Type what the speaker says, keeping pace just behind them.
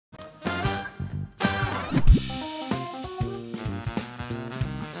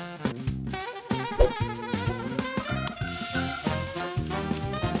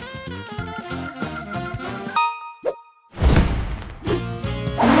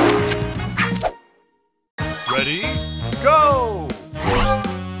Ready, go!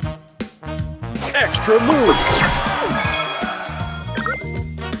 Extra move!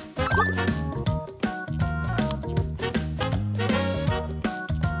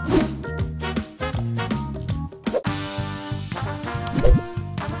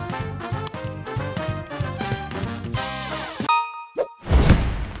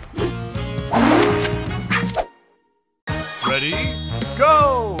 Ready,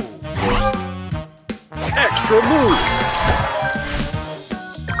 go! Extra move!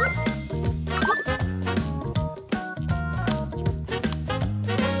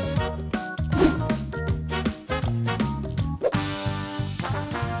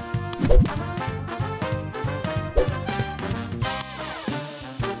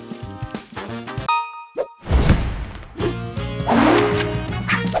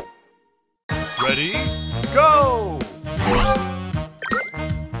 Ready, go!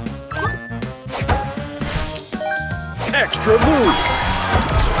 Extra move!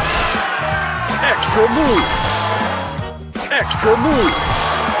 Extra move! Extra move!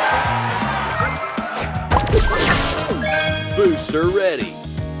 Booster ready!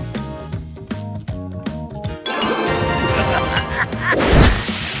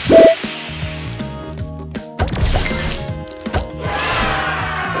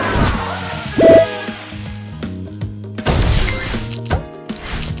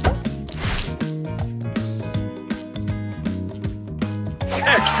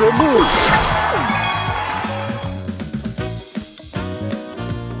 Extra move!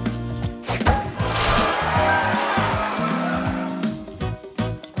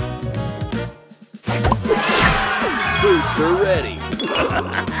 Booster ready!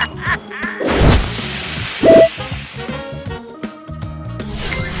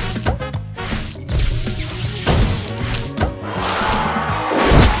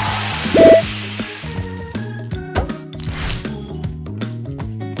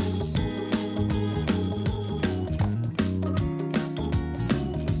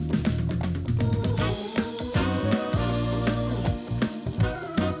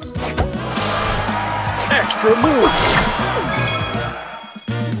 Extra move!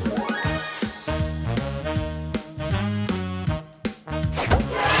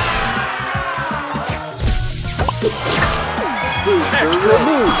 Extra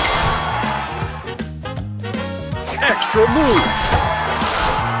move! Extra move!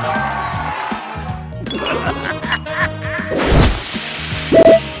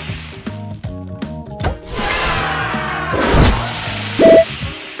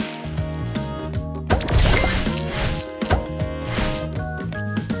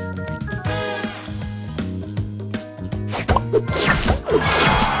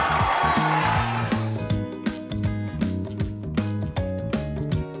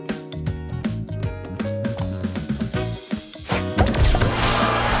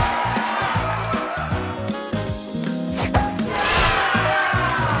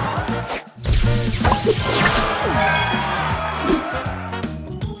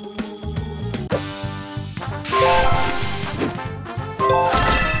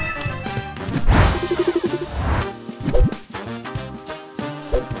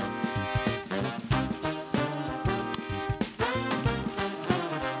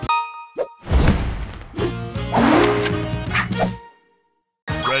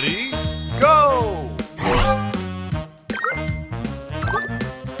 Ready, go!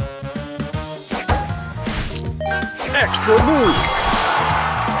 Extra move!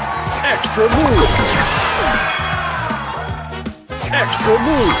 Extra move! Extra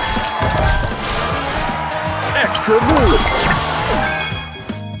move! Extra move!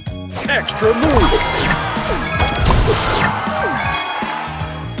 Extra move!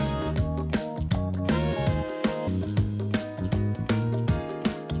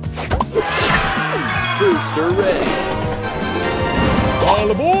 Booster ready! All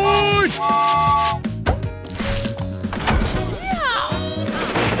aboard!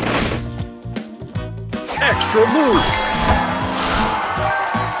 Extra move!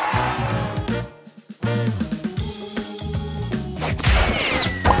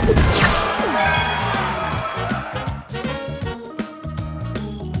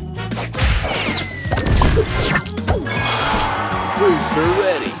 Booster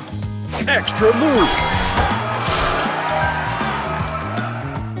ready! Extra move!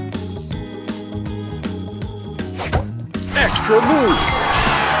 Extra move!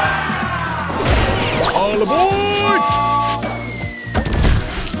 All aboard!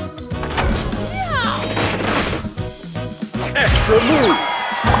 Extra move!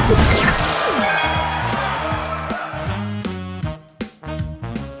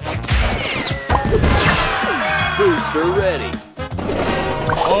 Booster ready.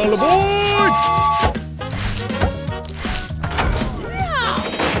 All aboard!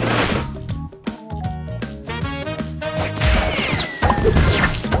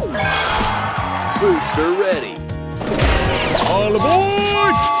 Booster ready. All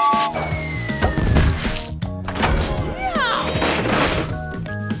aboard!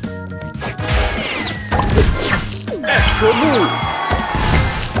 Extra move.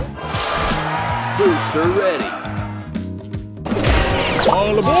 Booster ready.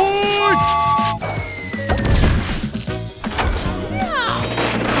 All aboard!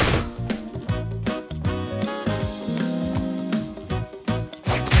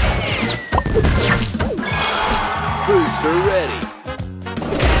 Booster ready.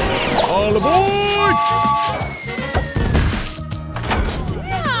 All aboard!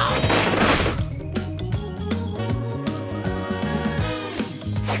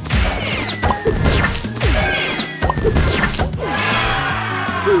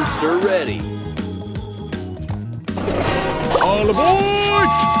 Booster ready. All aboard!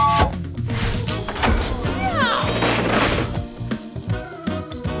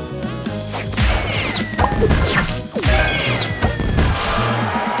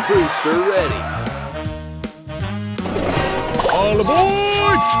 Booster ready. All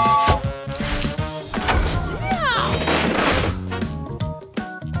aboard!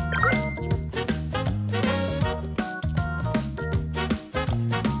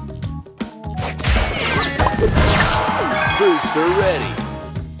 Booster ready.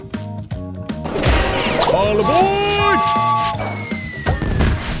 All aboard!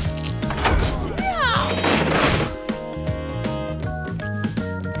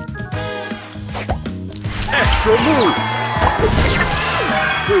 Extra move.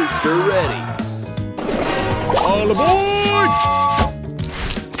 Booster ready. All aboard!